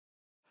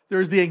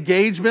There's the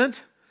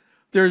engagement,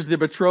 there's the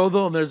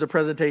betrothal, and there's the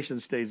presentation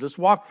stage. Let's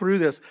walk through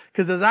this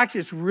because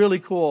it's really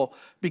cool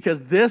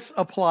because this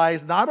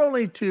applies not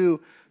only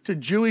to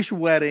Jewish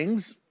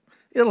weddings.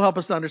 It'll help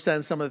us to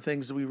understand some of the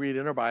things that we read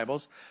in our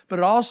Bibles, but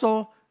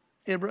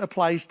it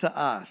applies to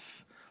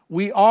us.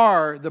 We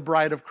are the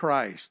bride of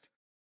Christ.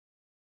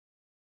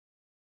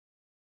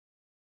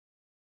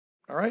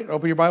 All right,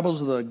 open your Bibles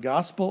to the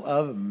Gospel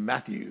of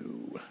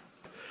Matthew.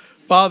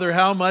 Father,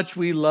 how much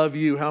we love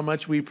you, how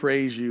much we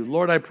praise you.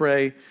 Lord, I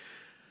pray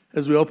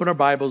as we open our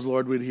Bibles,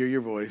 Lord, we'd hear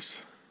your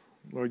voice.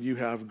 Lord, you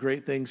have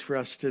great things for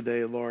us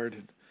today,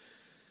 Lord.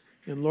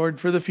 And Lord,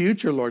 for the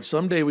future, Lord,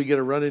 someday we get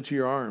to run into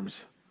your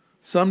arms.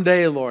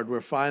 Someday, Lord, we're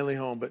finally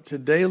home. But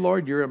today,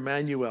 Lord, you're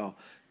Emmanuel,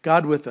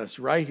 God with us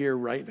right here,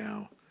 right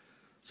now.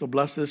 So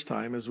bless this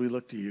time as we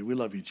look to you. We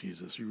love you,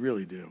 Jesus. We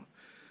really do.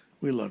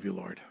 We love you,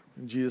 Lord.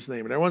 In Jesus'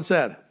 name. And everyone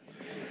said,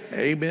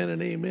 amen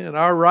and amen.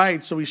 All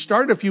right. So we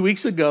started a few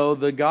weeks ago,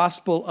 the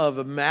Gospel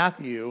of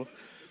Matthew.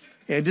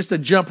 And just to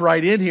jump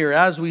right in here,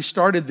 as we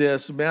started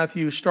this,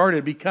 Matthew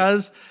started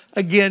because,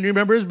 again, you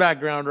remember his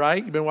background,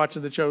 right? You've been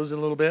watching The Chosen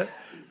a little bit,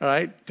 all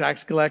right?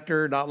 Tax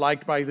collector, not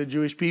liked by the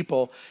Jewish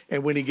people.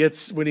 And when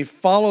he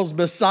follows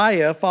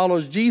Messiah,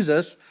 follows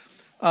Jesus,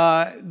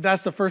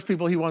 that's the first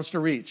people he wants to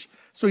reach.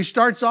 So he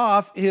starts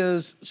off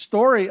his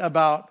story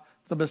about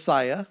the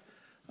Messiah,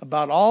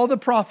 about all the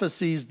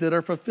prophecies that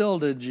are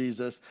fulfilled in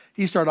Jesus.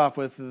 He started off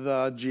with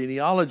the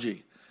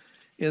genealogy.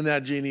 In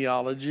that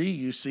genealogy,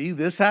 you see,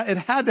 it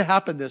had to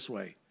happen this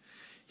way.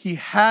 He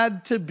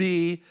had to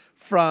be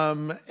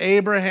from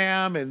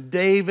Abraham and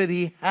David.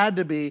 He had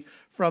to be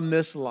from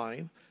this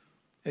line.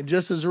 And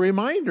just as a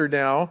reminder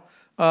now,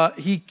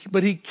 he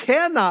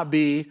cannot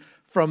be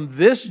from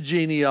this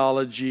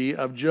genealogy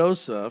of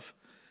Joseph.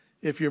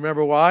 If you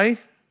remember why?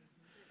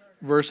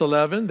 Verse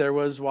 11, there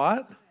was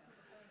what?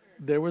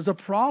 There was a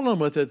problem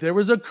with it. There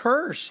was a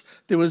curse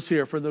that was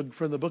here from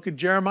the book of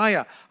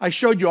Jeremiah. I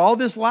showed you all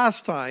this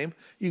last time.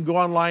 You can go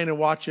online and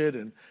watch it,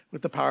 and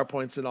with the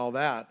PowerPoints and all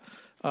that.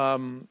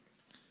 And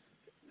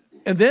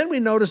then we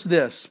notice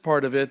this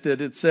part of it,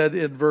 that it said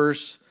in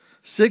verse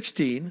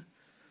 16,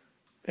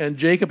 and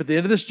Jacob, at the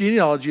end of this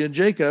genealogy, and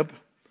Jacob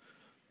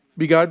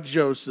begot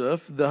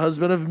Joseph, the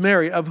husband of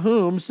Mary, of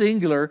whom,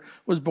 singular,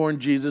 was born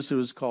Jesus, who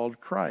is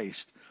called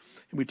Christ.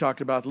 And we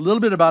talked about a little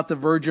bit about the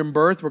virgin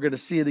birth. We're going to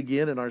see it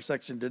again in our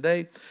section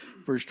today.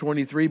 Verse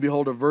 23,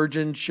 behold, a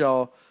virgin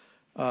shall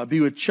be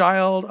with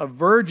child. A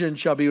virgin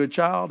shall be with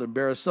child and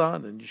bear a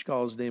son, and you shall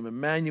call his name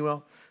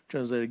Emmanuel.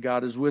 Translated,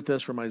 God is with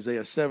us, from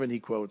Isaiah 7, he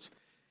quotes.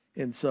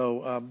 And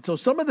so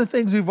some of the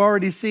things we've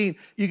already seen,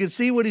 you can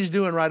see what he's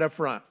doing right up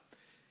front.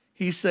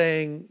 He's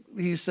saying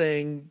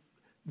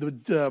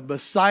the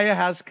Messiah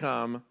has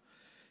come.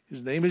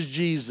 His name is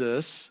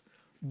Jesus,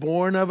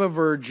 born of a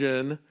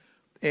virgin,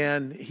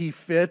 and he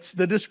fits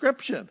the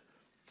description.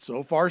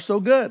 So far, so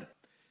good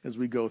as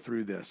we go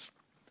through this.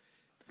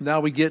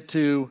 Now we get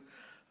to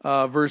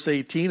verse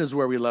 18 is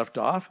where we left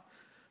off.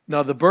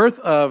 Now the birth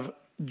of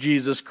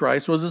Jesus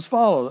Christ was as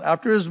follows.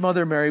 After his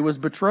mother Mary was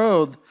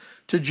betrothed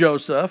to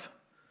Joseph,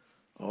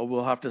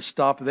 we'll have to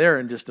stop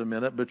there in just a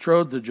minute,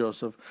 betrothed to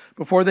Joseph.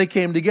 Before they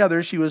came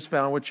together, she was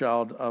found with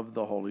child of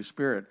the Holy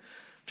Spirit.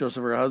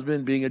 Joseph, her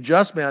husband, being a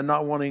just man,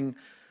 not wanting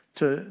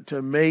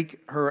to make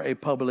her a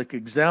public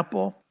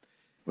example,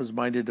 was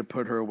minded to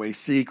put her away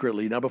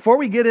secretly. Now, before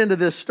we get into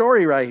this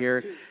story right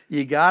here,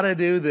 you got to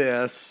do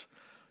this.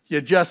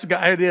 It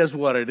is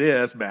what it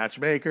is.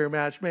 Matchmaker,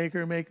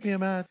 matchmaker, make me a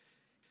match.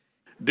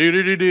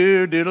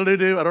 Do-do-do-do,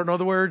 diddle-do-do. I don't know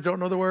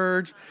the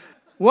words.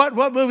 What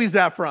movie is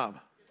that from?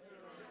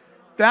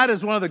 That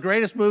is one of the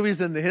greatest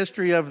movies in the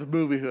history of the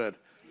moviehood.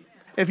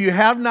 If you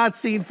have not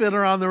seen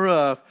Fiddler on the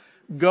Roof,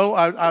 go.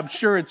 I'm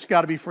sure it's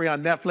got to be free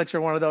on Netflix or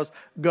one of those.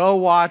 Go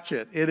watch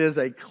it. It is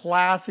a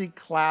classic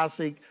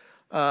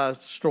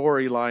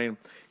storyline.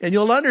 And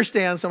you'll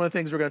understand some of the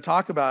things we're going to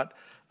talk about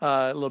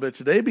a little bit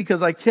today,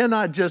 because I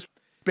cannot just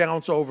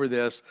bounce over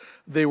this.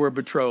 They were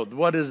betrothed.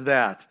 What is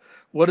that?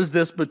 What is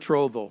this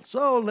betrothal?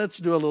 So let's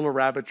do a little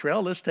rabbit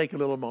trail. Let's take a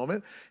little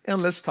moment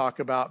and let's talk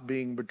about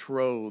being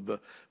betrothed.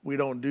 We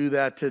don't do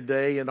that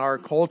today in our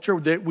culture.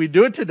 We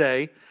do it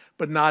today,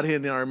 but not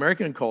in our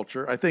American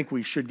culture. I think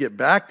we should get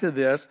back to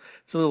this.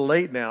 It's a little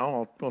late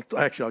now.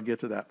 I'll get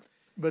to that.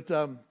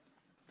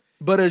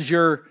 But as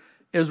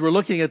we're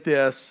looking at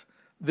this,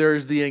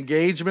 there's the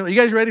engagement. Are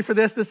you guys ready for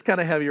this? This is kind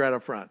of heavy right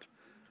up front.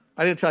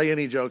 I didn't tell you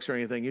any jokes or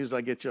anything. Usually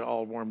I get you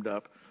all warmed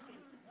up.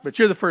 But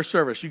you're the first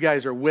service. You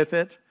guys are with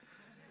it.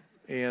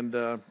 And,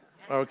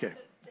 okay.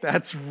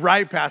 That's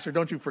right, Pastor.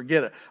 Don't you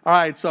forget it. All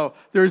right, so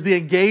there's the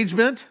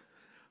engagement,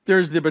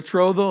 there's the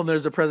betrothal, and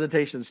there's the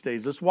presentation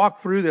stage. Let's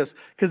walk through this,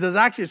 because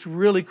it's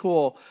really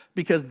cool,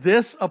 because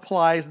this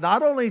applies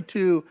not only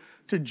to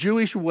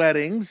Jewish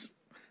weddings.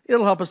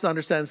 It'll help us to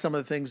understand some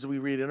of the things that we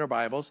read in our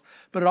Bibles,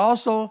 but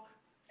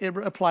it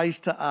applies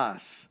to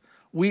us.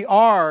 We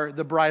are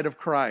the bride of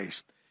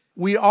Christ.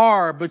 We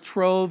are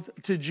betrothed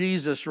to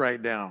Jesus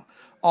right now.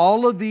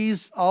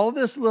 These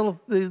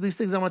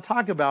things I want to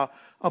talk about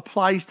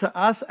applies to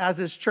us as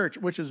His church,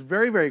 which is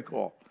very, very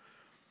cool.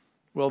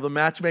 Well, the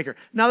matchmaker.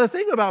 Now, the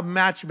thing about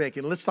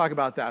matchmaking, let's talk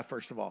about that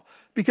first of all.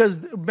 Because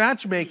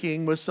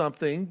matchmaking was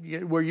something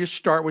where you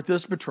start with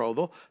this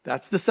betrothal.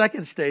 That's the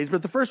second stage,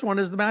 but the first one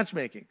is the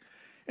matchmaking.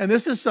 And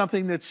this is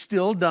something that's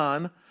still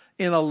done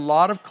in a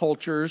lot of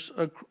cultures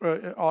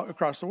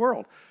across the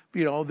world.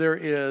 You know, there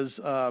is,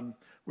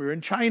 we were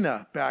in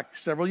China back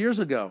several years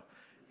ago,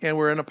 and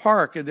we're in a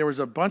park, and there was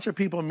a bunch of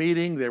people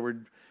meeting. There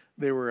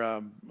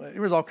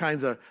was all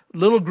kinds of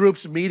little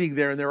groups meeting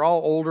there, and they're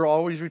all older,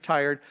 always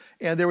retired.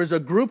 And there was a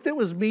group that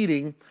was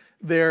meeting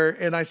there,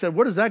 and I said,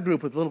 "What is that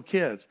group with little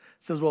kids?"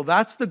 It says, "Well,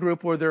 that's the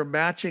group where they're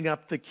matching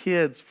up the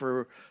kids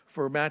for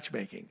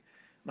matchmaking."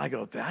 And I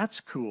go, "That's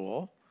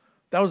cool."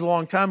 That was a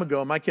long time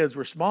ago. My kids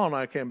were small, and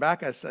I came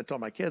back. I told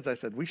my kids, I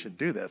said, "We should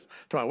do this."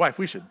 To my wife,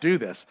 "We should do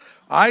this.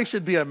 I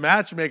should be a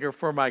matchmaker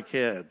for my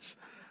kids."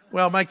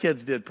 Well, my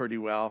kids did pretty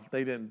well.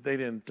 They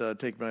didn't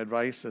take my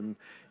advice,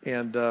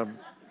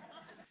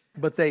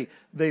 but they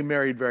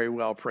married very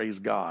well. Praise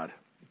God,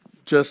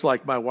 just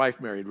like my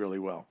wife married really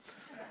well.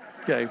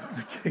 Okay,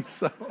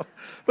 so,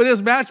 but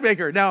this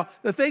matchmaker. Now,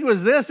 the thing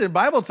was this in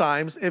Bible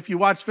times, if you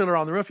watch Fiddler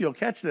on the Roof, you'll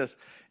catch this,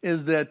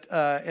 is that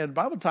in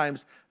Bible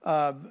times,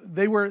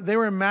 they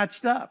were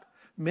matched up.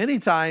 Many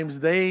times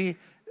they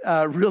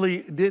really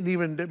didn't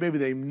even, maybe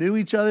they knew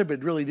each other,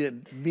 but really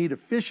didn't meet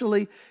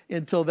officially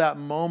until that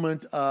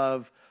moment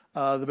of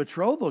the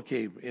betrothal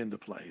came into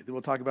play. That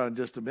we'll talk about in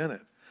just a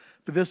minute.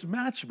 But this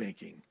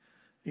matchmaking,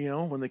 you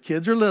know, when the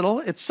kids are little,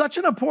 it's such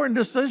an important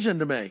decision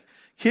to make.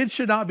 Kids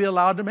should not be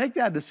allowed to make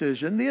that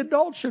decision. The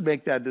adults should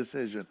make that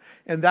decision.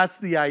 And that's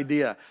the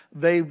idea.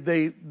 They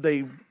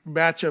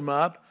match them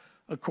up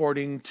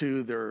according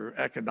to their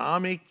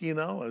economic, you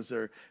know, as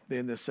they're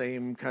in the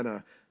same kind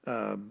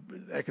of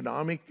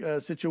economic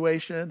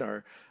situation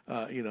or,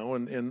 you know,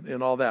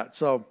 and all that.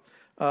 So,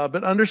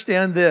 but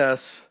understand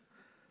this.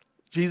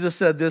 Jesus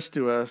said this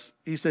to us.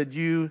 He said,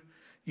 you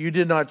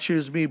did not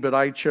choose me, but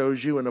I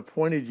chose you and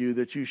appointed you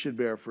that you should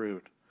bear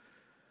fruit.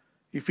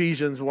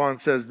 Ephesians 1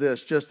 says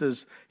this, just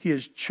as he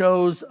has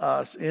chose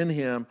us in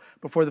him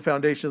before the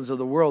foundations of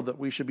the world, that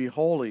we should be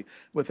holy,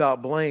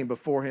 without blame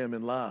before him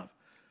in love.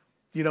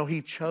 You know,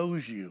 he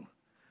chose you.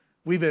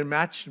 We've been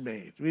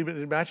matchmade. We've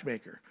been a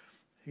matchmaker.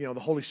 You know, the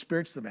Holy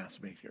Spirit's the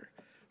matchmaker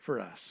for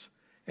us.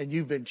 And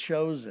you've been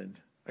chosen.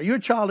 Are you a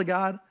child of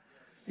God?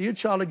 Are you a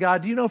child of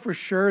God? Do you know for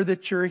sure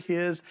that you're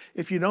his?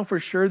 If you know for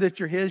sure that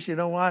you're his, you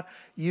know what?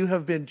 You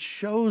have been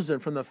chosen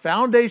from the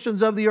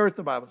foundations of the earth,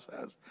 the Bible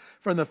says.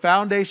 From the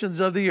foundations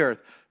of the earth.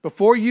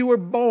 Before you were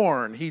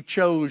born, he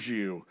chose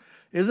you.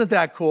 Isn't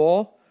that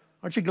cool?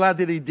 Aren't you glad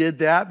that he did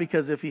that?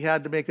 Because if he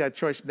had to make that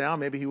choice now,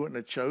 maybe he wouldn't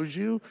have chose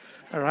you.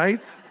 All right?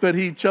 But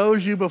he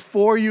chose you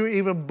before you were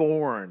even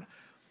born.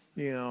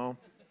 You know.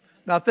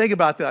 Now think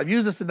about that. I've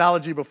used this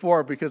analogy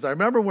before because I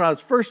remember when I was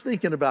first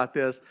thinking about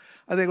this,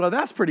 I think, well,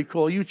 that's pretty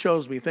cool. You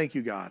chose me. Thank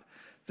you, God.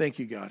 Thank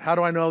you, God. How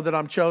do I know that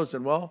I'm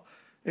chosen? Well,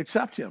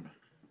 accept him.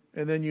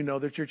 And then you know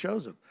that you're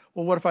chosen.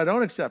 Well, what if I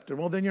don't accept him?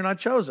 Well, then you're not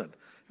chosen.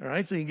 All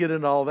right? So you get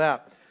into all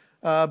that.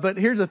 But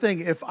here's the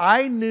thing. If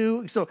I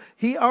knew, so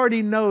he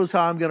already knows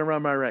how I'm going to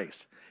run my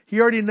race. He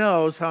already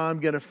knows how I'm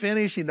going to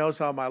finish. He knows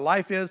how my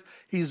life is.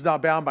 He's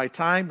not bound by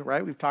time,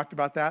 right? We've talked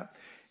about that.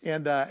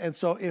 And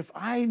so if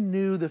I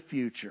knew the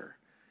future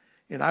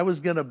and I was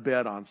going to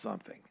bet on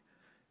something,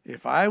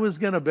 if I was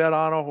going to bet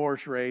on a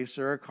horse race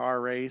or a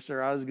car race,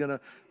 or I was going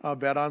to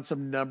bet on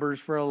some numbers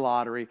for a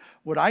lottery,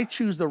 would I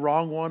choose the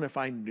wrong one if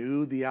I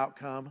knew the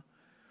outcome?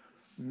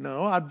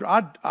 No,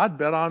 I'd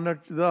bet on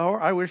the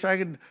horse. I wish I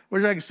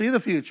could see the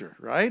future,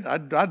 right?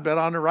 I'd bet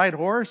on the right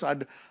horse.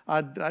 I'd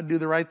do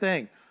the right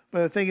thing.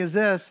 But the thing is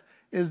this,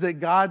 is that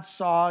God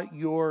saw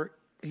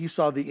he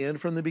saw the end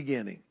from the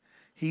beginning.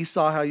 He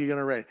saw how you're going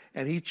to race,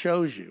 and he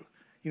chose you.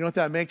 You know what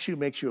that makes you? It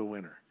makes you a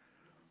winner.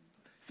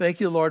 Thank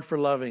you, Lord, for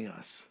loving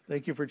us.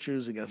 Thank you for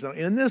choosing us. Now,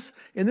 in this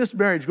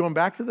marriage, going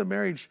back to the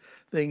marriage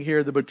thing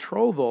here, the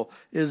betrothal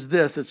is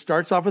this. It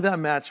starts off with that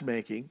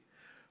matchmaking.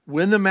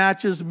 When the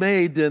match is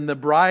made, then the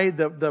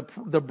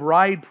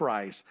bride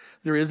price,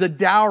 there is a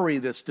dowry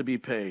that's to be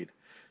paid.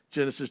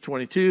 Genesis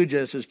 22,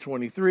 Genesis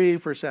 23,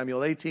 1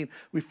 Samuel 18.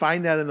 We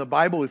find that in the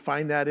Bible. We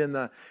find that in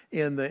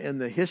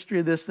the history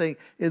of this thing,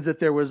 is that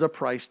there was a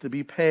price to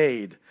be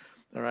paid.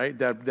 All right,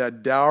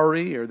 that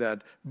dowry or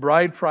that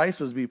bride price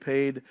was to be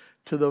paid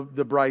to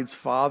the bride's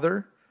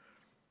father.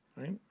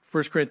 Right?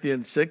 1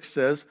 Corinthians 6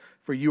 says,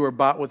 "For you are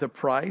bought with a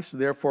price,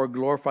 therefore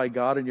glorify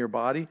God in your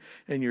body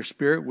and your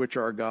spirit, which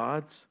are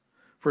God's."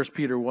 1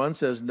 Peter 1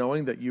 says,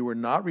 "Knowing that you were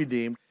not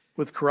redeemed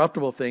with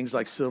corruptible things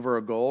like silver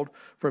or gold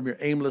from your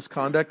aimless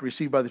conduct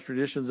received by the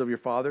traditions of your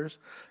fathers,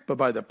 but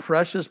by the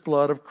precious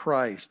blood of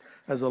Christ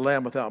as a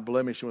lamb without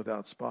blemish and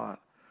without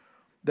spot."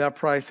 That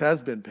price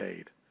has been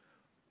paid.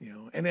 You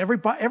know, and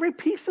every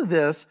piece of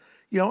this,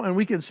 you know, and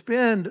we can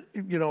spend,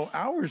 you know,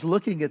 hours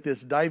looking at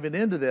this, diving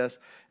into this.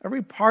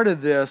 Every part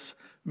of this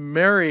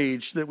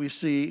marriage that we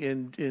see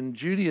in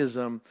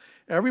Judaism,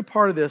 every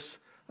part of this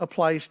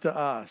applies to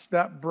us.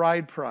 That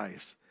bride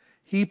price,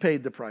 he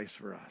paid the price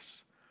for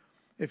us.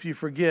 If you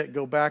forget,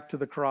 go back to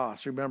the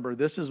cross. Remember,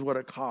 this is what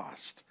it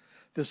cost.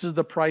 This is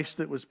the price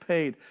that was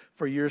paid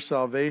for your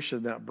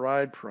salvation, that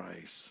bride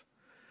price.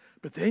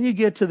 But then you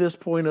get to this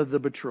point of the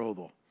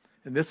betrothal.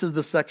 And this is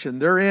the section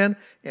they're in.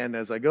 And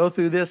as I go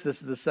through this is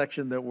the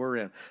section that we're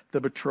in, the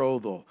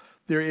betrothal.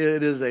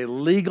 It is a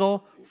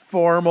legal,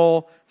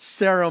 formal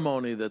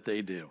ceremony that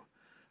they do.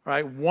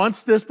 Right?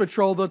 Once this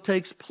betrothal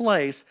takes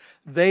place,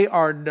 they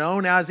are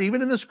known as,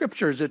 even in the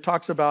scriptures, it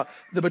talks about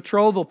the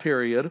betrothal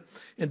period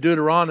in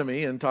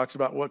Deuteronomy and talks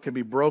about what can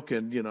be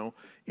broken,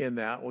 in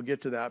that. We'll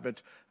get to that.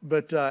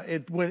 But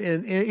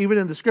even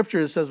in the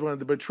scriptures, it says when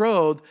the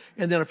betrothed,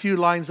 and then a few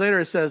lines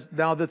later it says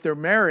now that they're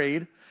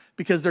married,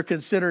 because they're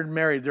considered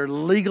married. They're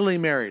legally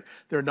married.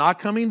 They're not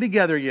coming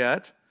together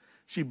yet.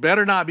 She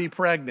better not be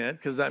pregnant,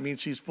 because that means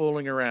she's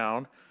fooling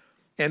around.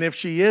 And if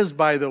she is,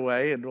 by the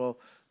way, and we'll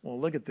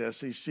look at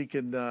this, she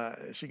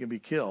can be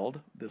killed.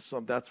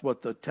 That's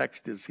what the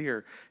text is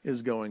here,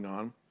 is going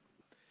on.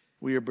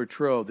 We are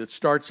betrothed. It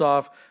starts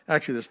off,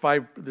 actually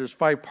there's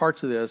five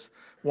parts of this.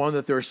 One,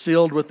 that they're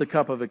sealed with the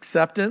cup of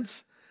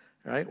acceptance.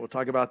 Right? We'll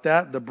talk about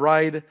that. The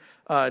bride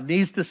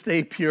needs to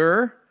stay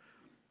pure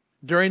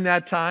during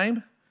that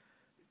time.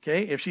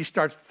 Okay, if she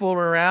starts fooling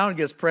around and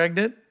gets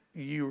pregnant,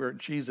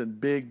 she's in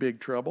big, big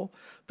trouble.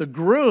 The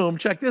groom,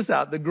 check this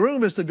out. The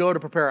groom is to go to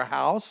prepare a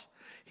house.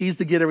 He's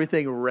to get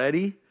everything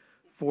ready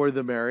for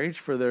the marriage,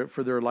 for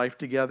their life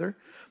together.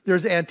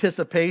 There's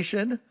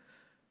anticipation,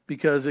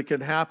 because it can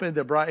happen.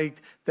 The bride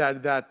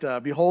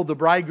behold, the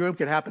bridegroom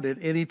can happen at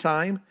any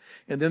time.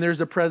 And then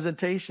there's a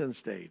presentation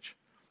stage.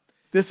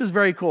 This is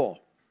very cool.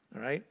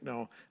 All right.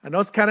 Now, I know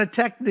it's kind of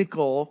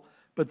technical,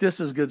 but this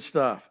is good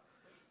stuff.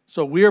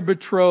 So we are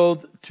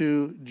betrothed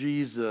to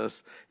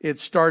Jesus. It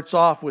starts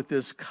off with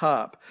this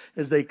cup.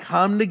 As they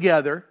come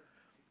together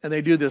and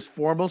they do this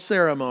formal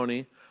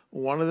ceremony,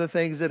 one of the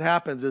things that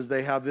happens is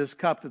they have this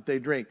cup that they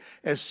drink.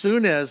 As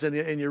soon as, and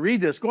you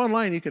read this, go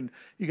online, you can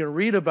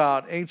read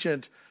about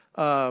ancient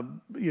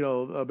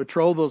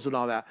betrothals and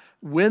all that.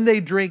 When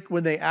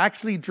they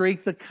actually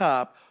drink the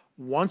cup,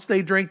 once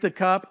they drink the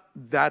cup,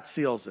 that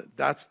seals it.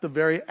 That's the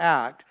very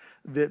act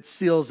that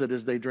seals it,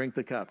 as they drink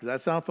the cup. Does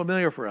that sound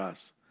familiar for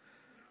us?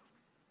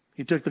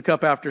 He took the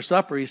cup after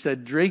supper. He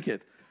said, "Drink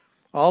it,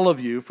 all of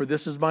you, for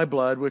this is my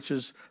blood, which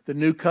is the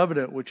new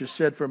covenant, which is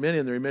shed for many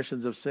in the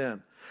remissions of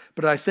sin.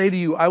 But I say to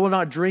you, I will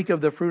not drink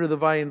of the fruit of the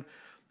vine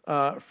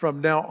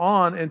from now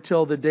on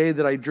until the day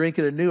that I drink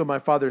it anew in my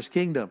Father's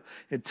kingdom."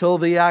 Until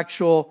the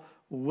actual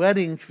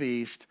wedding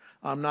feast,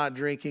 I'm not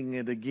drinking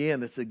it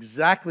again. It's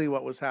exactly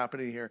what was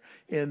happening here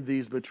in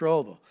these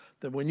betrothal.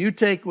 That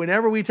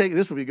whenever we take,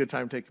 this would be a good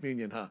time to take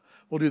communion, huh?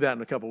 We'll do that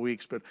in a couple of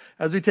weeks. But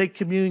as we take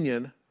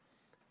communion,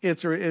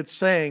 it's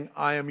saying,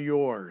 I am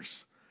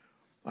yours.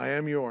 I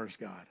am yours,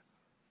 God.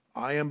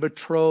 I am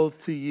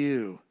betrothed to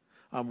you.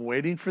 I'm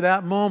waiting for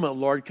that moment.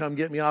 Lord, come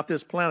get me off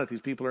this planet. These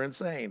people are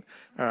insane.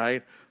 All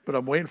right? But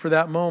I'm waiting for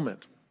that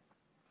moment.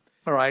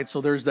 All right,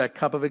 so there's that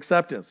cup of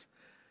acceptance.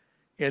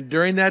 And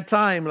during that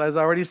time, as I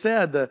already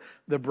said,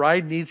 the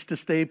bride needs to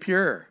stay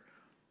pure.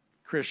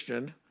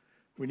 Christian,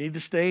 we need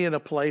to stay in a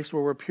place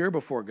where we're pure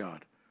before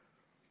God.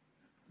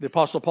 The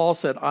Apostle Paul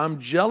said, I'm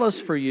jealous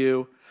for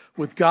you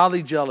with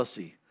godly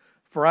jealousy.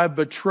 For I've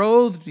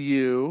betrothed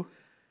you,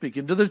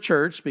 speaking to the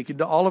church, speaking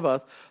to all of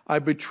us, I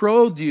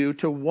betrothed you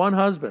to one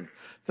husband,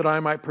 that I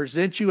might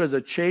present you as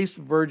a chaste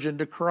virgin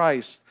to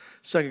Christ.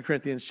 2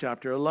 Corinthians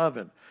chapter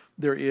 11.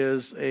 There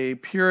is a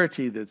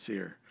purity that's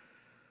here.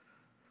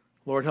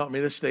 Lord, help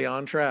me to stay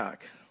on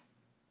track.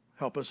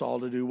 Help us all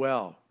to do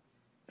well.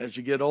 As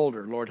you get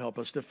older, Lord, help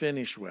us to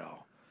finish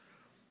well.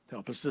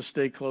 Help us to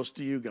stay close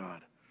to you,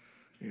 God.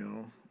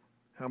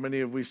 How many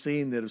have we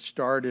seen that have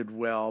started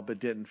well but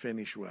didn't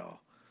finish well?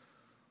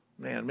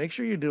 Man, make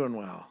sure you're doing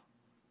well.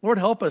 Lord,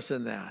 help us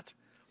in that.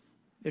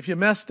 If you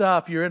messed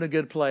up, you're in a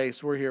good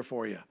place. We're here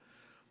for you.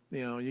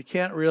 You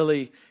can't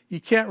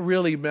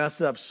really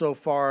mess up so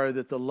far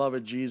that the love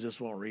of Jesus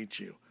won't reach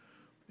you.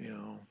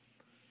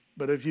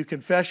 But if you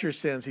confess your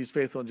sins, He's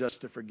faithful and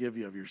just to forgive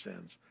you of your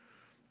sins.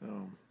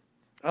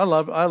 I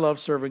love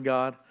serving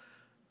God.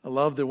 I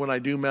love that when I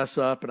do mess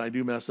up, and I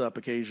do mess up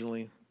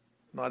occasionally,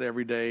 not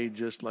every day,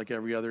 just like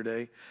every other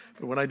day.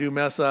 But when I do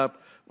mess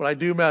up,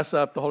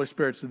 the Holy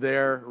Spirit's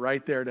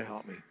right there to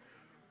help me.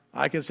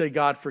 I can say,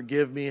 God,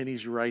 forgive me, and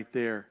He's right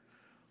there.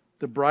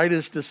 The bride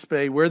is to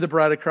stay. We're the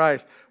bride of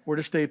Christ. We're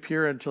to stay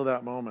pure until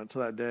that moment,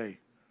 until that day.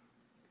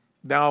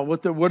 Now,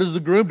 what does the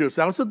groom do?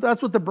 So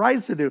that's what the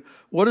bride's to do.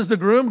 What is the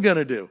groom going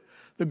to do?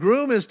 The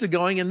groom is to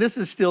going, and this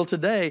is still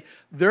today,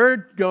 they're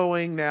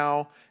going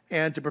now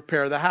and to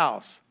prepare the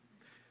house.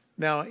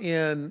 Now,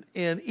 even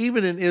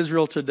in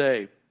Israel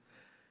today,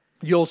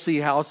 you'll see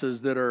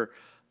houses that are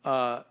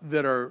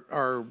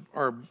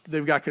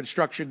they've got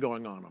construction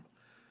going on them.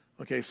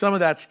 Okay, some of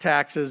that's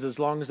taxes. As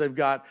long as they've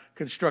got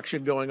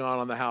construction going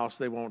on the house,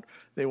 they won't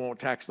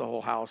tax the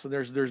whole house. And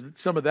there's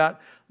some of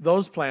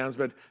those plans.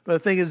 But the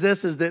thing is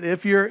this: is that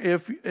if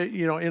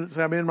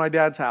I'm in my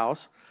dad's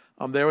house,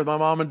 I'm there with my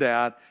mom and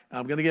dad, and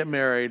I'm going to get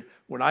married.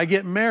 When I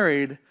get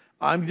married,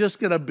 I'm just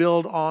going to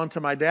build onto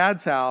my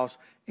dad's house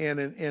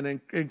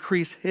and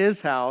increase his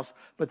house,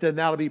 but then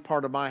that'll be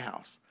part of my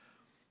house.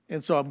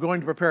 And so I'm going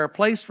to prepare a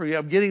place for you.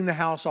 I'm getting the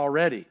house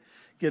already,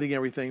 getting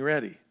everything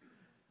ready.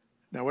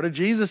 Now, what did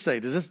Jesus say?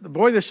 This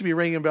should be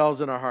ringing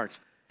bells in our hearts.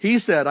 He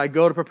said, I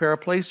go to prepare a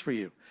place for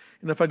you.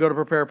 And if I go to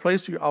prepare a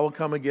place for you, I will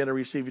come again and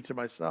receive you to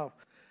myself,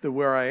 that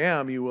where I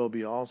am, you will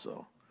be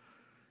also.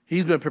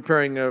 He's been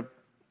preparing a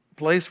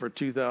place for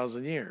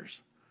 2,000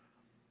 years.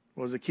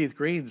 What was it Keith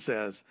Green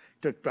says?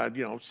 It took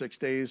about 6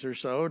 days or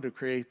so to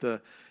create the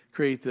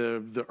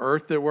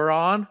earth that we're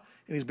on.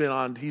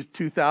 And he's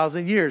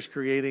 2,000 years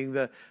creating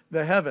the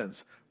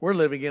heavens. We're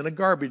living in a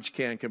garbage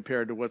can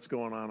compared to what's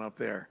going on up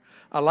there.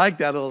 I like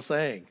that little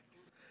saying.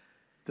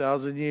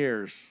 1,000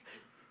 years.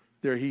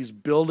 There, he's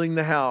building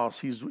the house.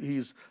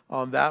 He's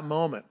on that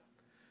moment.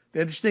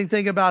 The interesting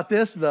thing about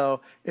this,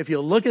 though, if you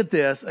look at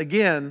this,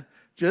 again,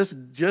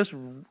 just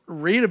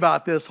read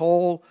about this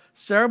whole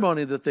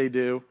ceremony that they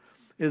do,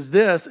 is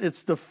this.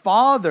 It's the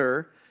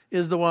father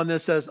is the one that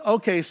says,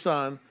 okay,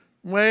 son,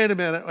 wait a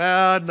minute.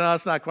 Well, no,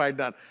 it's not quite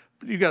done.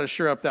 You got to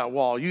shore up that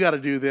wall. You got to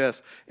do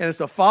this. And it's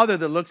the father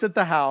that looks at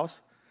the house,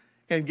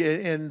 and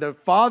the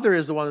father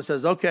is the one that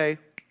says, okay,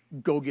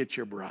 go get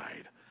your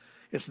bride.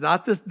 It's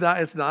not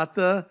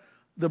the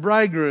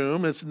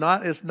bridegroom. It's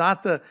not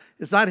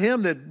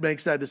him that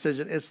makes that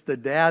decision. It's the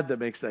dad that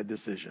makes that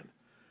decision.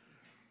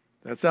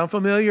 That sound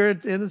familiar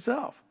in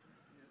itself?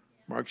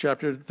 Mark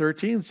chapter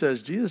 13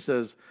 says, Jesus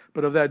says,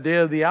 but of that day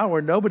of the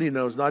hour, nobody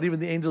knows, not even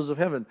the angels of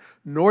heaven,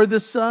 nor the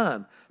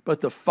Son,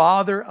 but the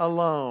Father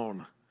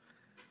alone.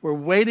 We're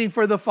waiting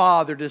for the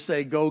Father to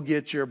say, go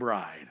get your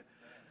bride.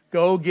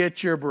 Go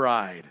get your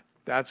bride.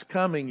 That's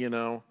coming,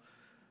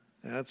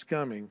 That's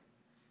coming.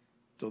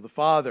 So the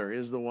Father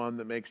is the one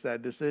that makes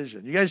that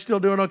decision. You guys still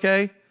doing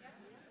okay?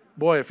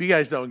 Boy, if you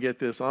guys don't get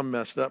this, I'm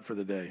messed up for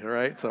the day, all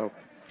right? So,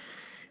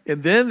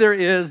 and then there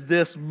is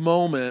this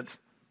moment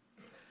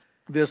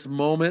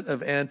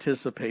of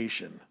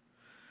anticipation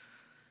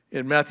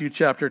in Matthew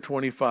chapter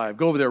 25.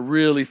 Go over there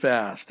really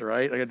fast, all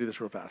right? I got to do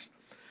this real fast.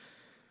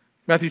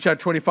 Matthew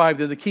chapter 25,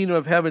 then the kingdom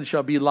of heaven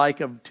shall be like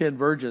of 10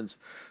 virgins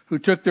who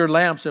took their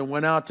lamps and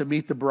went out to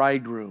meet the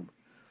bridegroom.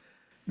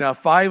 Now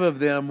 5 of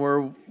them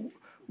were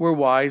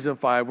wise and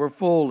 5 were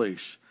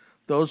foolish.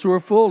 Those who were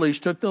foolish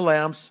took the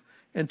lamps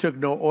and took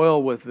no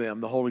oil with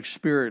them, the Holy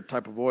Spirit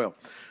type of oil.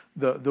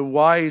 The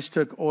wise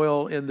took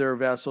oil in their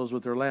vessels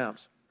with their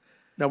lamps.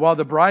 Now while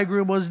the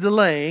bridegroom was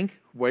delaying,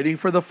 waiting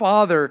for the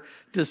father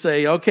to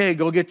say, okay,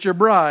 go get your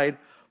bride,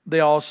 they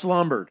all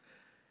slumbered.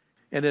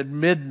 And at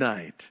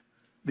midnight,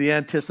 the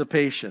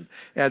anticipation.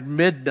 At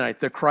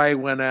midnight, the cry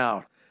went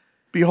out.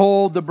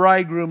 Behold, the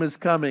bridegroom is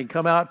coming.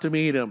 Come out to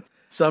meet him.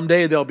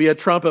 Someday there'll be a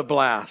trumpet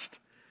blast.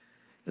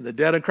 And the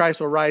dead in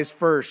Christ will rise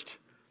first.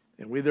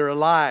 And we that are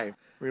alive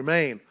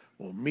remain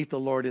will meet the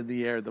Lord in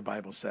the air, the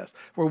Bible says.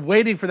 We're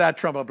waiting for that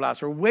trumpet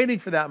blast. We're waiting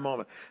for that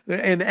moment.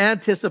 In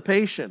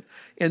anticipation.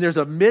 And there's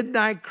a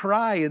midnight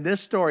cry in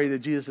this story that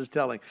Jesus is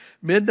telling.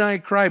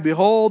 Midnight cry.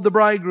 Behold, the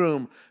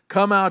bridegroom.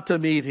 Come out to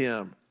meet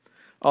him.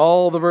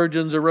 All the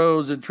virgins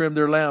arose and trimmed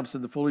their lamps,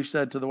 and the foolish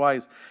said to the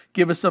wise,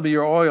 give us some of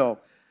your oil,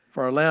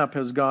 for our lamp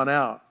has gone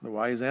out. The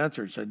wise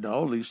answered, said,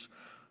 no, at least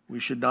we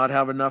should not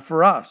have enough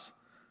for us,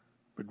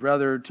 but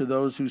rather to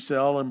those who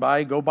sell and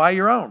buy, go buy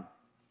your own.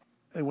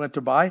 They went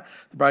to buy.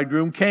 The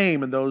bridegroom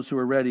came, and those who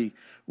were ready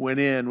went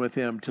in with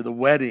him to the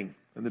wedding,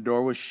 and the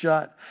door was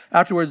shut.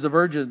 Afterwards the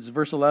virgins,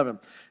 verse 11,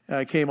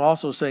 came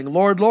also, saying,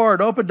 Lord,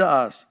 Lord, open to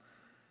us.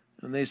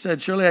 And they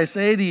said, surely I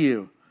say to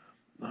you,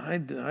 I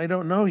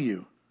don't know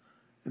you.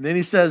 And then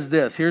he says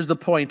this. Here's the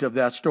point of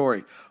that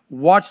story.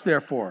 Watch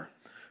therefore,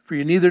 for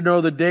you neither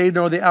know the day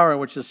nor the hour in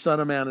which the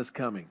Son of Man is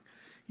coming.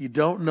 You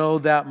don't know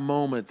that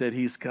moment that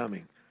he's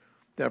coming.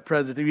 That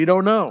present. You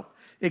don't know.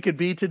 It could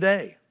be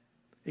today.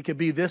 It could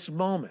be this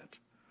moment.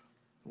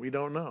 We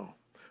don't know.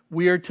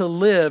 We are to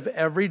live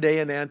every day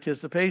in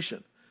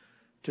anticipation.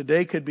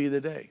 Today could be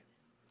the day.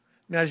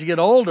 Now, as you get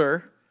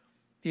older,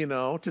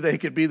 today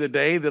could be the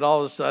day that all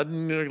of a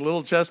sudden, a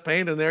little chest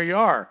pain and there you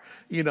are.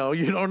 You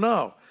don't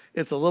know.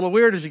 It's a little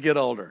weird as you get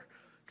older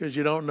because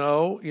you don't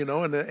know,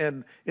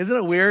 and isn't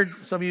it weird,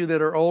 some of you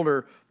that are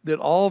older, that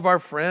all of our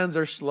friends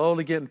are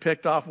slowly getting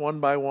picked off one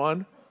by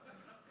one?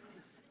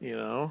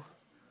 I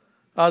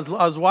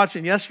was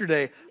watching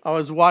yesterday, I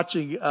was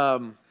watching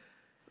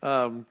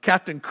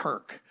Captain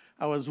Kirk.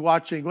 I was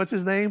watching, what's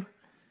his name?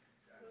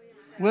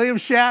 William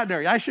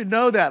Shatner. I should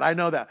know that. I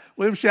know that.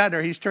 William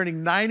Shatner, he's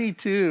turning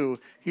 92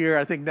 here,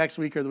 I think next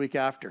week or the week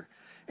after.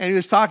 And he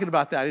was talking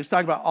about that. He was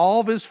talking about all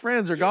of his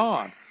friends are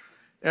gone.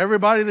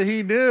 Everybody that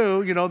he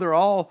knew, they're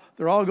all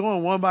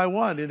going one by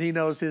one, and he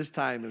knows his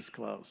time is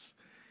close.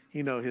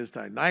 He knows his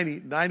time.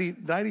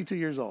 92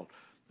 years old.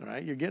 All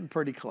right, you're getting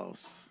pretty close.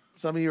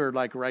 Some of you are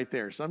like right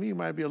there. Some of you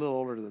might be a little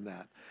older than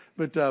that.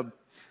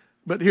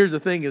 But here's the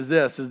thing: is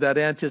that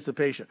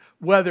anticipation,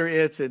 whether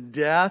it's in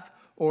death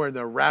or in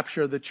the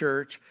rapture of the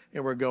church,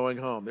 and we're going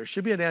home, there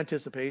should be an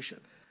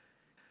anticipation.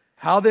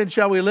 How then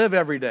shall we live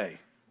every day?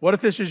 What if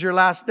this is your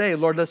last day,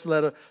 Lord? Let's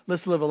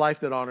live a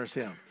life that honors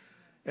Him.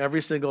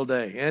 Every single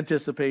day.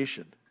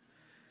 Anticipation.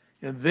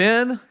 And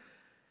then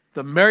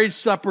the marriage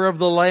supper of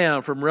the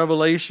Lamb from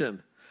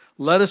Revelation.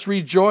 Let us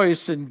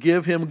rejoice and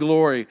give him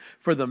glory,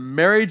 for the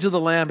marriage of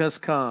the Lamb has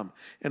come,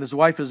 and his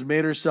wife has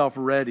made herself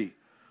ready.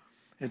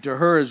 And to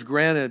her is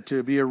granted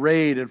to be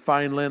arrayed in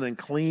fine linen,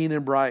 clean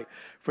and bright,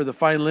 for the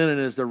fine linen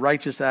is the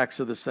righteous acts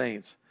of the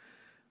saints.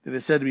 Then it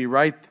said to me,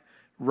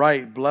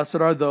 Right, blessed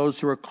are those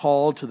who are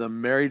called to the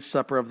marriage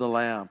supper of the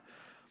Lamb.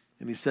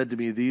 And he said to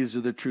me, these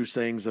are the true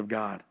sayings of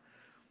God.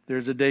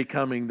 There's a day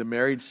coming, the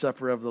marriage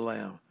supper of the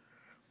Lamb.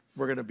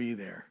 We're going to be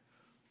there.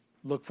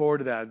 Look forward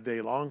to that day,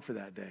 long for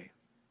that day.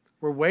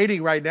 We're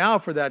waiting right now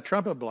for that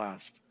trumpet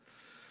blast.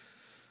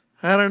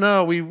 I don't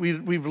know,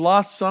 we've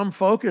lost some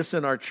focus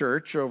in our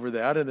church over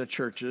that, in the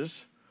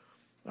churches.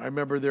 I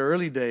remember the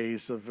early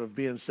days of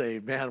being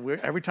saved. Man,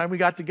 every time we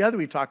got together,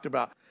 we talked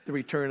about the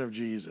return of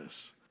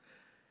Jesus.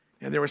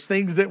 And there was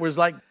things that was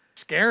like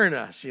scaring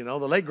us, the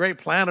late great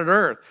planet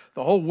Earth.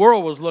 The whole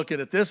world was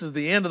looking at this as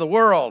the end of the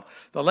world.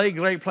 The late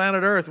great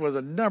planet Earth was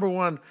a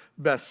 #1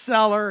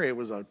 bestseller. It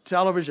was a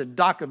television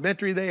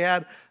documentary they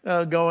had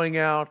going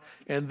out.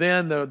 And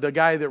then the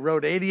guy that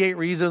wrote 88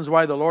 Reasons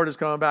Why the Lord is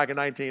Coming Back in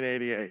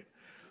 1988.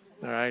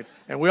 All right.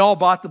 And we all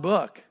bought the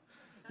book.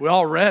 We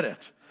all read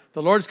it.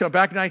 The Lord's Come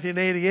Back in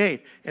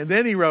 1988. And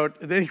then he wrote,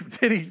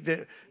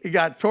 he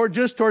got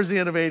just towards the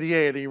end of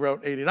 88, and he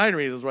wrote 89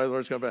 Reasons Why the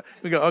Lord's Come Back.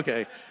 We go,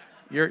 okay,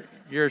 you're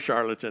a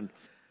charlatan.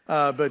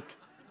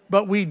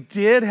 But we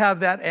did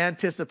have that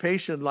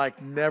anticipation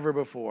like never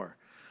before.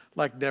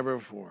 Like never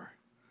before.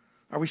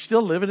 Are we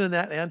still living in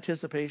that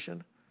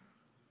anticipation?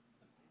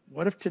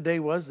 What if today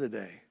was the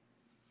day?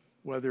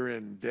 Whether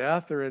in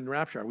death or in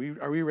rapture.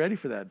 Are we ready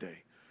for that day?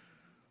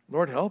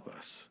 Lord, help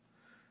us.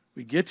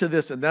 We get to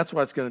this, and that's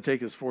why it's going to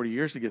take us 40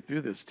 years to get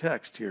through this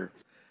text here,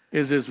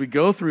 is as we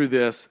go through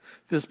this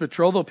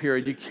betrothal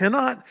period, you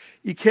cannot,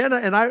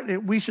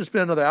 and we should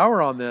spend another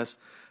hour on this,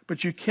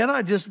 but you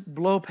cannot just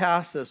blow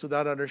past this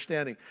without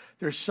understanding.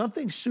 There's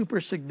something super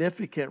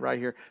significant right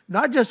here,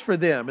 not just for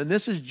them, and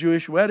this is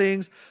Jewish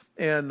weddings,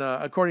 and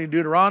according to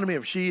Deuteronomy,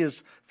 if she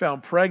is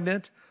found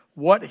pregnant,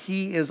 what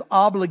he is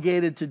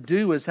obligated to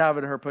do is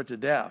having her put to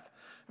death.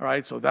 All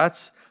right, so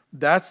that's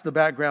the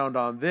background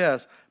on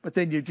this. But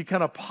then you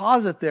kind of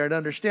pause it there and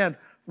understand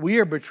we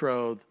are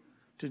betrothed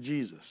to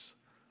Jesus.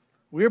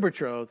 We are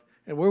betrothed,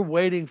 and we're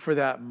waiting for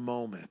that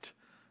moment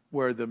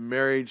where the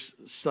marriage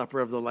supper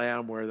of the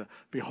Lamb, where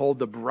behold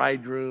the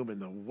bridegroom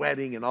and the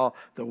wedding and all,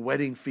 the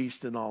wedding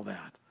feast and all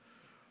that.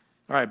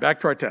 All right,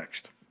 back to our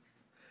text.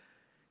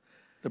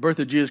 The birth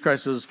of Jesus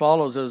Christ was as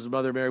follows, as his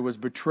mother Mary was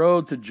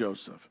betrothed to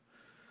Joseph.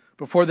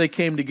 Before they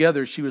came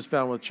together, she was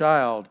found with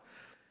child.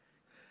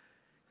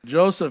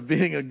 Joseph,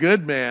 being a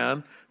good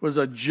man, was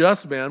a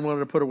just man, wanted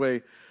to put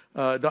away,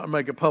 not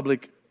make a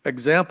public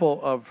example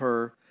of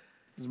her.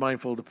 He was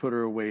mindful to put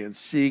her away in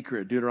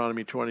secret.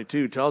 Deuteronomy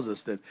 22 tells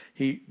us that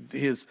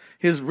his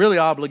really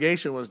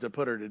obligation was to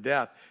put her to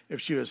death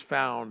if she was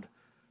found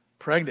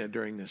pregnant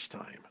during this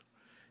time.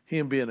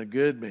 Him being a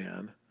good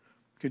man.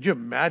 Could you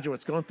imagine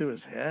what's going through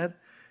his head?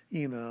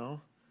 Man,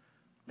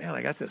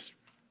 I got this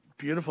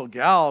beautiful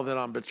gal that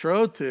I'm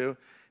betrothed to,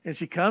 and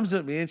she comes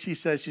at me and she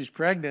says she's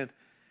pregnant.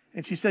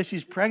 And she says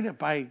she's pregnant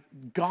by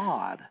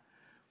God.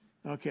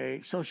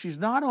 Okay, so she's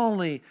not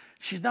only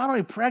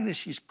pregnant,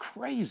 she's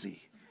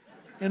crazy.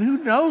 And who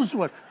knows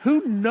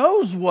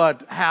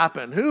what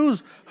happened?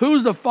 Who's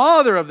the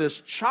father of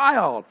this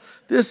child?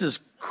 This is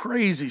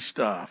crazy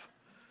stuff.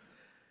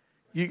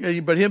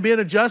 But him being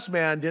a just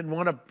man didn't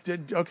want to.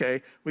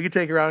 Okay, we could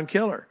take her out and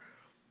kill her.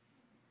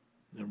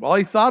 And while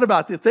he thought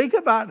about it, think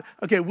about.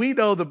 Okay, we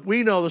know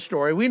the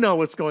story. We know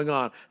what's going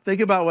on.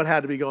 Think about what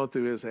had to be going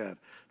through his head.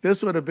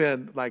 This would have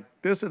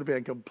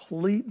been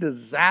complete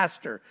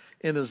disaster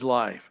in his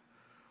life.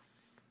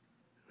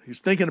 He's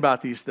thinking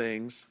about these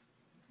things,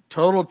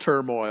 total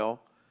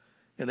turmoil.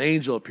 An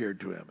angel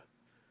appeared to him.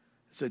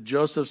 He said,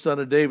 Joseph, son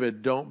of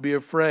David, don't be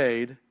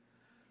afraid.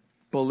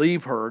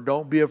 Believe her.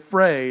 Don't be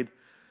afraid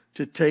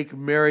to take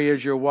Mary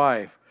as your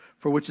wife,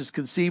 for which is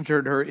conceived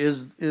in her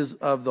is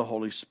of the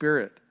Holy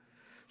Spirit.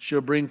 She'll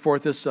bring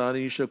forth a son,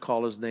 and you shall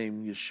call his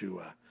name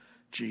Yeshua,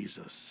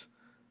 Jesus.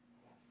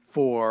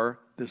 For,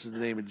 this is the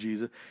name of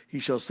Jesus, he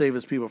shall save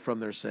his people from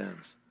their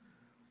sins.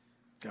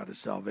 God is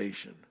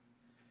salvation.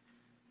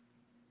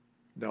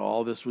 Now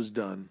all this was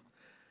done.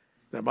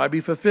 That might be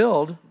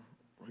fulfilled.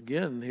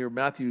 Again, here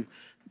Matthew,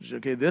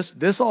 okay,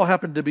 this all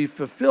happened to be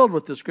fulfilled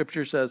what the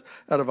scripture says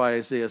out of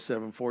Isaiah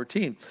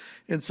 7:14.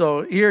 And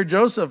so here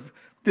Joseph,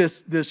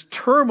 this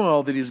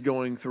turmoil that he's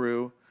going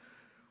through,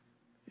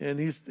 and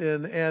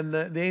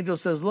the angel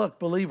says, look,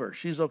 believe her.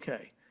 She's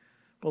okay.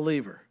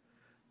 Believe her.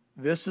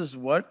 This is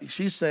what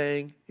she's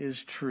saying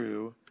is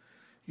true.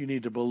 You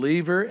need to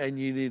believe her, and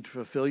you need to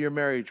fulfill your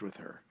marriage with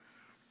her.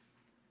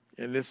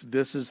 And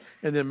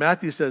and then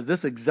Matthew says this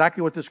is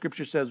exactly what the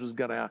scripture says was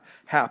going to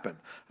happen.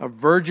 A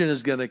virgin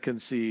is going to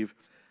conceive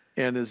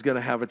and is going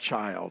to have a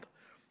child.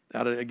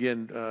 Out of,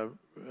 again,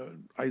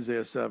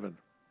 Isaiah 7.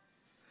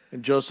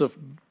 And Joseph,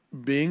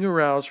 being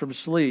aroused from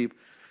sleep,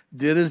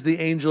 did as the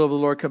angel of the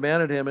Lord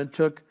commanded him and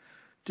took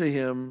to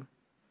him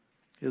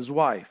his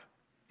wife.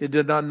 It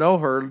did not know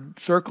her,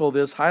 circle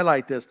this,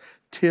 highlight this,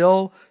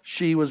 till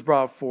she was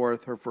brought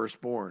forth her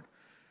firstborn.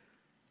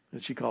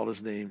 And she called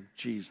his name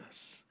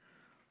Jesus.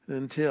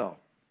 Until.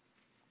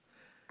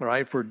 All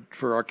right, for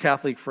our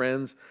Catholic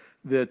friends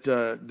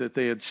that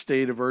they had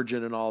stayed a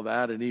virgin and all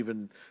that, and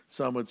even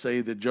some would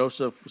say that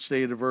Joseph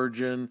stayed a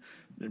virgin,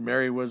 and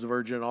Mary was a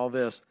virgin, all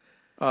this.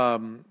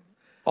 The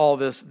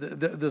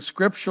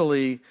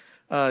scripturally,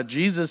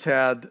 Jesus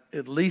had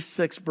at least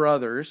 6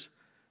 brothers.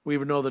 We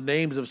even know the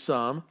names of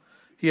some.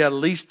 He had at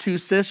least 2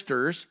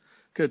 sisters,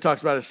 because it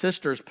talks about his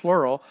sisters,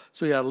 plural,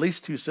 so he had at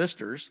least 2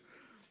 sisters.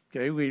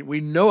 Okay,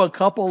 we know a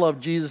couple of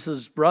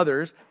Jesus'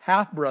 brothers,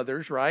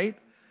 half-brothers, right?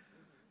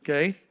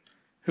 Okay,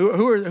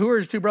 who are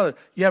his 2 brothers?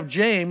 You have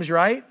James,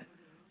 right?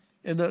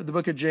 In the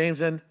book of James,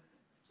 and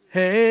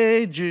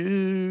hey,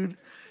 Jude,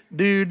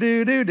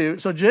 do.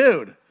 So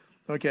Jude,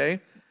 okay,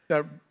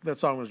 that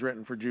song was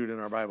written for Jude in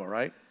our Bible,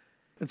 right?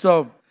 And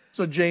so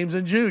James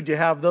and Jude, you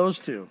have those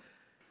 2.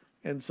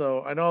 And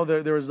so I know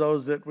there was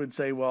those that would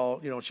say, well,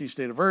 she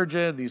stayed a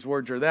virgin, these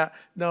words are that.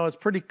 No, it's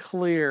pretty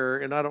clear,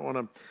 and I don't want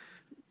to,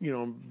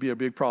 be a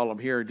big problem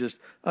here. Just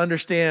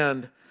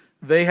understand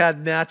they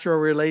had natural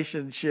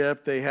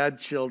relationship, they had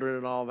children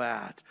and all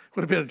that.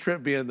 Would have been a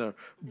trip being the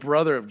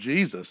brother of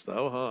Jesus,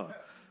 though, huh?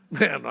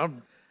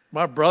 Man,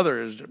 my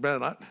brother is,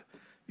 I'd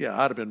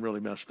have been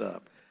really messed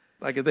up.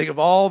 I can think of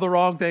all the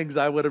wrong things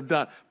I would have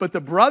done. But the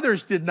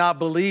brothers did not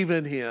believe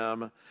in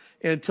him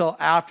until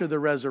after the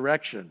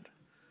resurrection.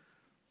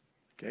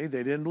 Okay,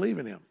 they didn't believe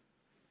in him.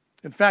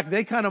 In fact,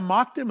 they kind of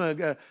mocked him.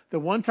 The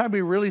one time we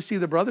really see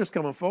the brothers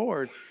coming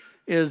forward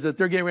is that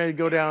they're getting ready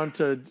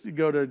to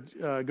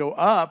go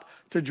up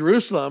to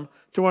Jerusalem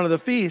to one of the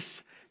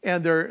feasts,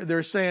 and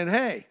they're saying,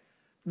 "Hey,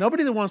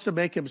 nobody that wants to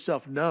make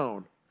himself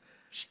known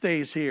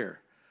stays here.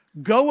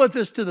 Go with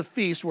us to the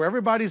feast where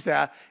everybody's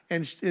at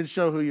and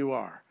show who you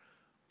are."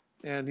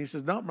 And he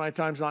says, "Nope, my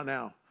time's not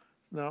now.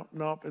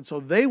 Nope." And so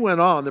they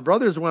went on. The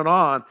brothers went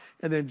on,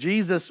 and then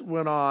Jesus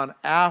went on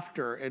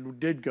after and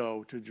did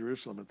go to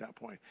Jerusalem at that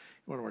point.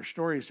 One of our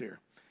stories here,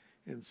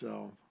 and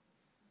so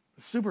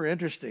super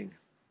interesting.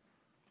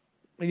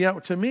 And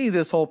yet, to me,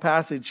 this whole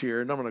passage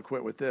here, and I'm going to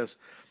quit with this,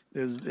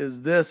 is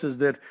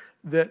that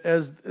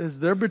as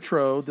they're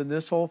betrothed in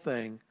this whole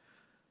thing,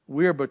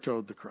 we're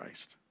betrothed to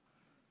Christ.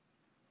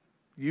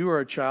 You are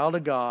a child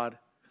of God.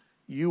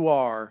 You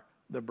are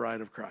the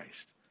bride of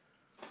Christ.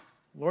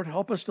 Lord,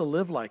 help us to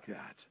live like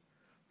that.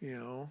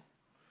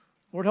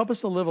 Lord, help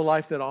us to live a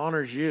life that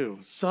honors you.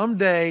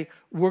 Someday,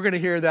 we're going to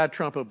hear that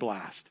trumpet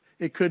blast.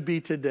 It could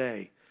be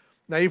today.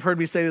 Now, you've heard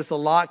me say this a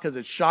lot because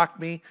it shocked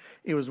me.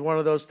 It was one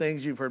of those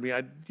things. You've heard me.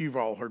 You've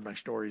all heard my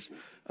stories.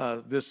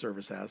 This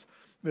service has.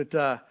 But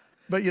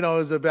it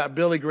was about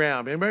Billy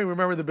Graham. Anybody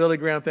remember the Billy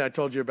Graham thing? I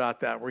told you about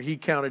that, where he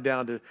counted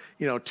down to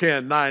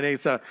 10, 9,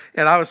 8, 7.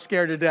 And I was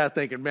scared to death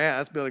thinking, man,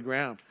 that's Billy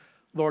Graham.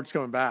 Lord's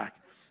coming back.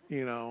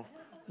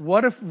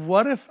 What if,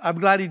 I'm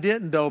glad he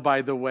didn't, though,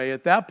 by the way,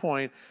 at that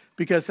point,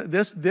 because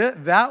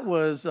that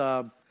was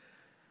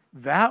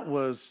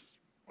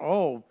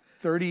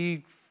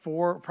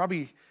 34,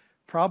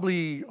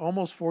 probably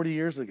almost 40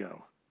 years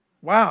ago.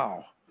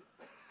 Wow.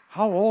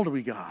 How old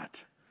we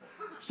got?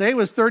 Say it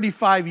was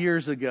 35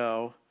 years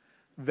ago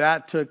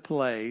that took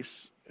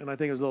place, and I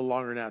think it was a little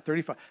longer than that,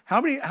 35.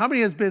 How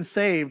many has been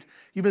saved?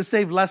 You've been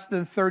saved less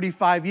than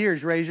 35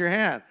 years. Raise your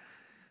hand.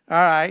 All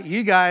right,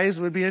 you guys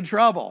would be in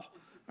trouble.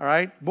 All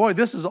right, boy,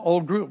 this is an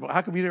old group.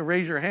 How come you didn't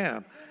raise your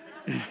hand?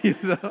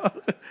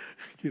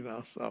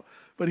 So,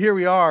 but here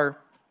we are.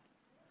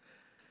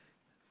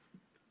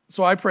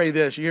 So I pray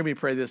this. You hear me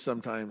pray this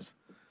sometimes.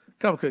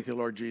 Come quickly,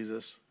 Lord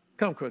Jesus.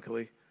 Come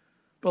quickly.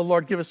 But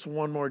Lord, give us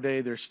one more day.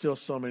 There's still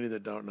so many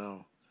that don't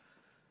know.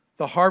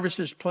 The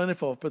harvest is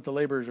plentiful, but the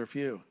laborers are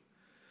few.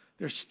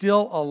 There's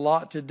still a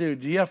lot to do.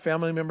 Do you have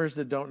family members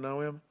that don't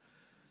know him?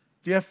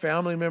 Do you have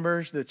family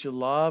members that you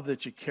love,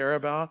 that you care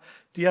about?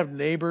 Do you have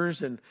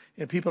neighbors and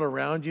people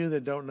around you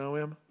that don't know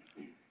him?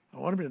 I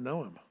want them to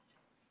know him.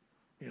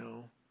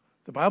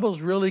 The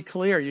Bible's really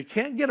clear. You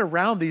can't get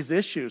around these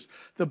issues.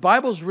 The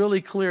Bible's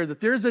really clear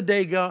that there's a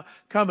day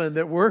coming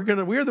that we're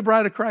the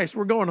bride of Christ.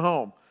 We're going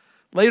home.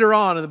 Later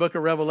on in the book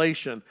of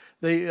Revelation,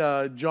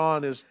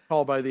 John is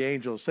called by the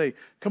angels. Say,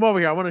 come over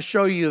here. I want to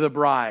show you the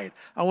bride.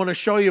 I want to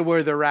show you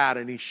where they're at.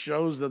 And he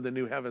shows them the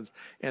new heavens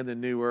and the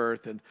new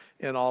earth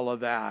and all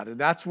of that. And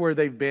that's where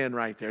they've been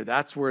right there.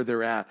 That's where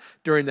they're at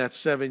during that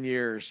 7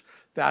 years.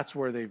 That's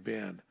where they've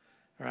been.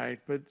 Right?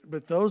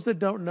 But those that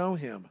don't know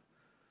him,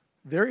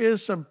 there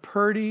is some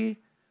pretty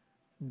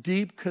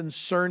deep,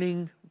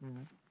 concerning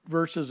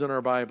verses in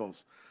our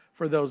Bibles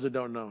for those that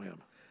don't know him.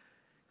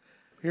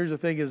 Here's the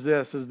thing is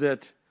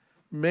that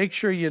make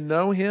sure you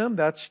know him.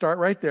 Start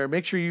right there.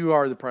 Make sure you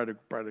are the bride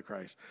of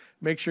Christ.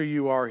 Make sure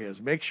you are his.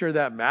 Make sure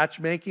that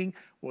matchmaking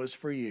was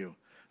for you.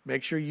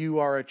 Make sure you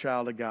are a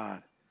child of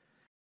God.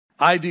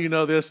 I do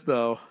know this,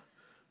 though.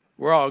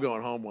 We're all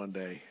going home one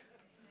day.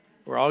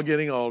 We're all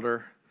getting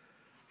older.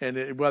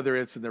 And whether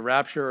it's in the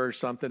rapture or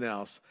something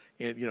else,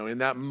 in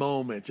that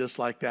moment, just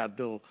like that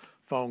little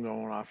phone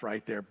going off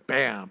right there.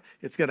 Bam.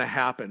 It's going to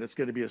happen. It's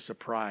going to be a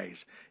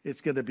surprise.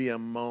 It's going to be a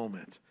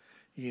moment,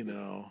 you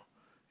know.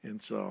 And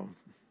so,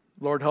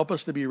 Lord, help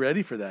us to be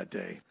ready for that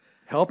day.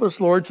 Help us,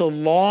 Lord, to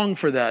long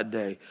for that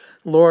day.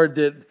 Lord,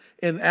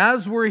 and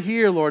as we're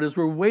here, Lord, as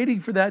we're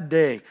waiting for that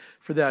day,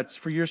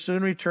 for your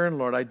soon return,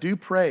 Lord, I do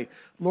pray,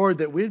 Lord,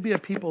 that we'd be a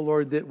people,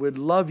 Lord, that would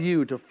love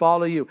you, to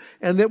follow you,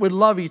 and that would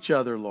love each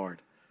other,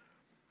 Lord.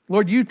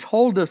 Lord, you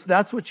told us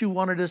that's what you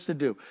wanted us to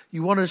do.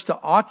 You wanted us to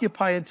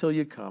occupy until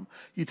you come.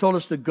 You told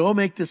us to go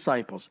make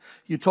disciples.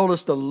 You told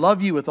us to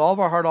love you with all of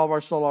our heart, all of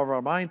our soul, all of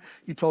our mind.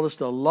 You told us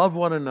to love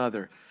one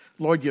another.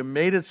 Lord, you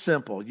made it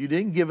simple. You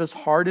didn't give us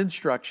hard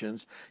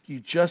instructions.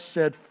 You just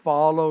said,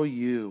 follow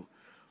you.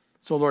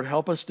 So, Lord,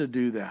 help us to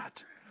do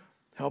that.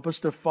 Help us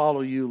to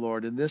follow you,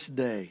 Lord, in this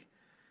day,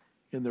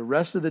 in the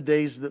rest of the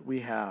days that we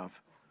have,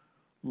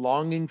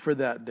 longing for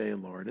that day,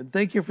 Lord. And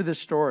thank you for this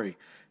story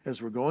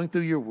as we're going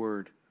through your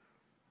word.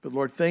 But,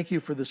 Lord, thank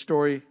you for the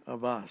story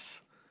of us.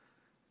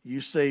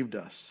 You saved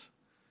us.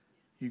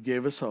 You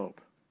gave us hope.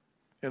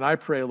 And I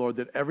pray, Lord,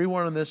 that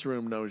everyone in this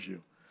room knows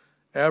you.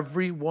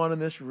 Everyone in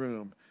this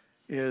room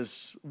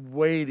is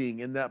waiting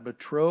in that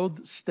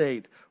betrothed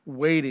state,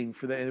 waiting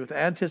for with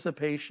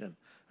anticipation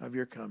of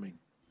your coming.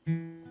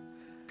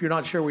 If you're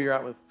not sure where you're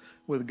at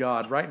with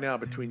God, right now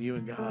between you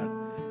and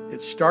God,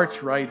 it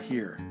starts right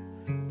here.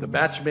 The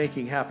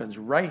matchmaking happens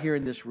right here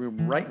in this room,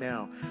 right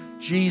now.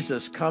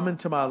 Jesus, come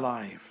into my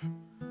life.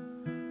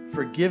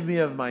 Forgive me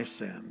of my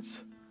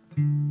sins.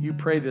 You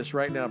pray this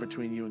right now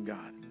between you and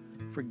God.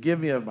 Forgive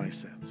me of my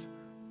sins.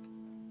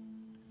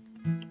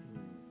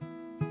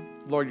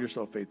 Lord, you're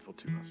so faithful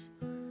to us.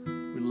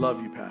 We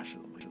love you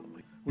passionately.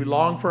 We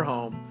long for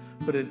home,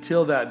 but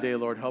until that day,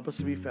 Lord, help us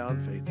to be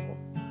found faithful.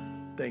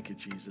 Thank you,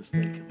 Jesus.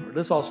 Thank you, Lord.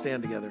 Let's all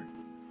stand together.